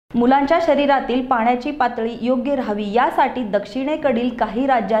मुलांच्या शरीरातील पाण्याची पातळी योग्य राहावी यासाठी दक्षिणेकडील काही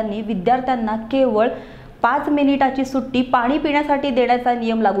राज्यांनी विद्यार्थ्यांना केवळ 5 मिनिटाची सुट्टी पाणी पिण्यासाठी देण्याचा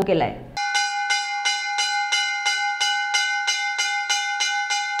नियम लागू केला आहे।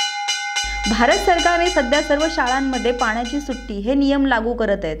 भारत सरकारने सध्या सर्व शाळांमध्ये पाण्याची सुट्टी हे नियम लागू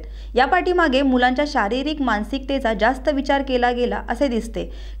करत आहेत। या पाठीमागे मुलांच्या शारीरिक मानसिकतेचा जास्त विचार केला गेला असे दिसते,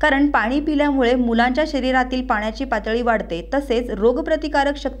 कारण पाणी पिल्यामुळे मुलांच्या शरीरातील पाण्याची पातळी वाढते, तसेच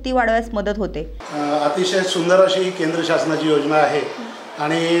रोगप्रतिकारक शक्ती वाढवण्यास मदत होते। अतिशय सुंदर अशी केंद्र शासनाची योजना आहे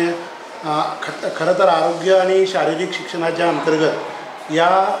आणि खरं तर आरोग्य आणि शारीरिक शिक्षणाच्या अंतर्गत या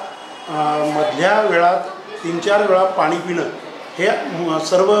मधल्या वेळात 3-4 वेळा पाणी पिणं हे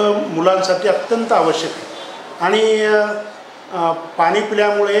सर्व मुलांसाठी अत्यंत आवश्यक आहे। आणि पाणी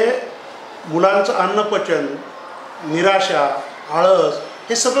पिल्यामुळे मुलांचं अन्नपचन, निराशा, आळस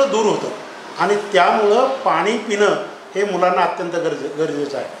हे सगळं दूर होतं आणि त्यामुळं पाणी पिणं हे मुलांना अत्यंत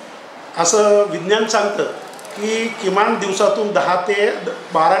गरजेचं आहे। असं विज्ञान सांगतं की किमान दिवसातून 10 ते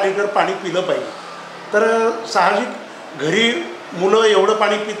 12 लिटर पाणी पिलं पाहिजे। तर साहजिक घरी मुलं एवढं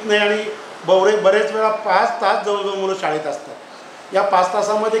पाणी पित नाही आणि बरेच वेळा 5 तास जवळजवळ मुलं शाळेत असतात। या 5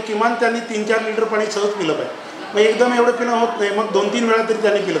 तासामध्ये किमान त्यांनी 3-4 लिटर पाणी सहज पिलं पाहिजे। मग एकदम एवढं पिणं होत नाही, मग 2-3 वेळा तरी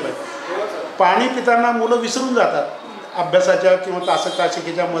त्यांनी पिलं पाहिजे। पाणी पिताना मुलं विसरून जातात, अभ्यासाच्या किंवा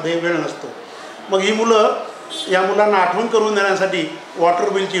तासिकेच्या मध्ये वेळ नसतो। मग ही मुलं या मुलांना आठवण करून देण्यासाठी वॉटर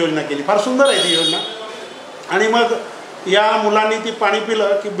बिलची योजना केली, फार सुंदर आहे ती योजना। आणि मग या मुलांनी ती पाणी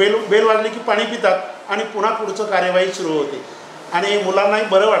पिलं की बेल वाजली की पाणी पितात आणि पुन्हा पुढचं कार्यवाही सुरू होते आणि मुलांनाही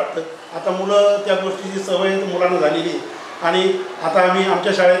बरं वाटतं। आता मुलं त्या गोष्टीची सवय मुलांना झालेली आहे आणि आता आम्ही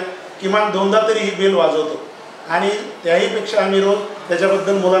आमच्या शाळेत किमान 2दा तरी ही बेल वाजवतो आणि त्याहीपेक्षा आम्ही रोज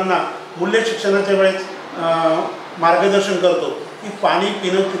त्याच्याबद्दल मुलांना मूल्य शिक्षणाच्या वेळेस मार्गदर्शन करतो की पाणी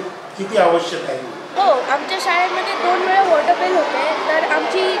पिणं किती आवश्यक आहे। हो, आमच्या शाळेमध्ये 2 वेळा वॉटर बेल होते, तर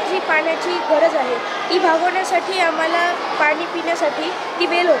आमची जी पाण्याची गरज आहे ती भागवण्यासाठी आम्हाला पाणी पिण्यासाठी ती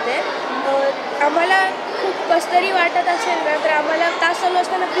बेल होते। आम्हाला खूप कसतरी वाटत असेल ना, तर आम्हाला तास चालू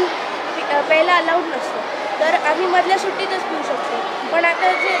असताना खूप प्यायला अलाउड नसतं, तर आम्ही मधल्या सुट्टीतच पिऊ शकतो। पण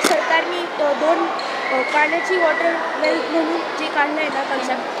आता जे सरकारने 2 पाण्याची वॉटर बेल म्हणून जे काढलं आहे ना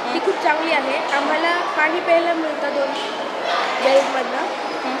कन्सेप्ट, ती खूप चांगली आहे। आम्हाला पाणी प्यायला मिळतं 2 बेलमधनं।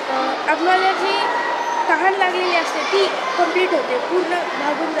 आम्हाला जी तहान लागलेली असते ती कंप्लीट होते, पूर्ण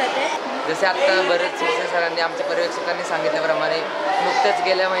भागून जाते। जसे आता बरेच सरांनी आमच्या पर्यवेक्षकांनी सांगितल्याप्रमाणे नुकत्याच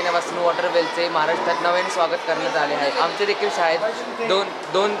गेल्या महिन्यापासून वॉटर बेलचे महाराष्ट्रात नव्याने स्वागत करण्यात आले आहे। आमच्या देखील शाळेत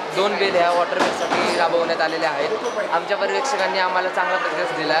दोन बेल ह्या वॉटर बेलसाठी राबवण्यात आलेल्या आहेत। आमच्या पर्यवेक्षकांनी आम्हाला चांगला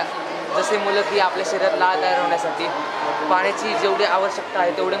प्रतिसाद दिला। जसे मुलं की आपल्या शरीरात लाळ तयार होण्यासाठी पाण्याची जेवढी आवश्यकता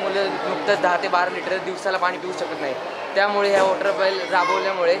आहे तेवढे मुलं नुकतंच 10 ते 12 लिटर दिवसाला पाणी पिऊ शकत नाही। त्यामुळे ह्या वॉटर बेल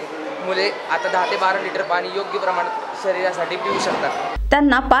राबवल्यामुळे मुले आता 10 ते 12 लिटर पाणी योग्य प्रमाणात शरीरासाठी पिऊ शकतात।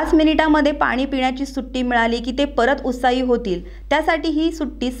 त्यांना 5 मिनिटांमध्ये पाणी पिण्याची सुट्टी मिळाली की ते परत उत्साही होतील। त्यासाठी ही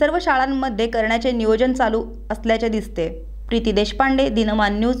सुट्टी सर्व शाळांमध्ये करण्याचे नियोजन चालू असल्याचे दिसते। प्रीती देशपांडे,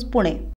 दिनमान न्यूज, पुणे।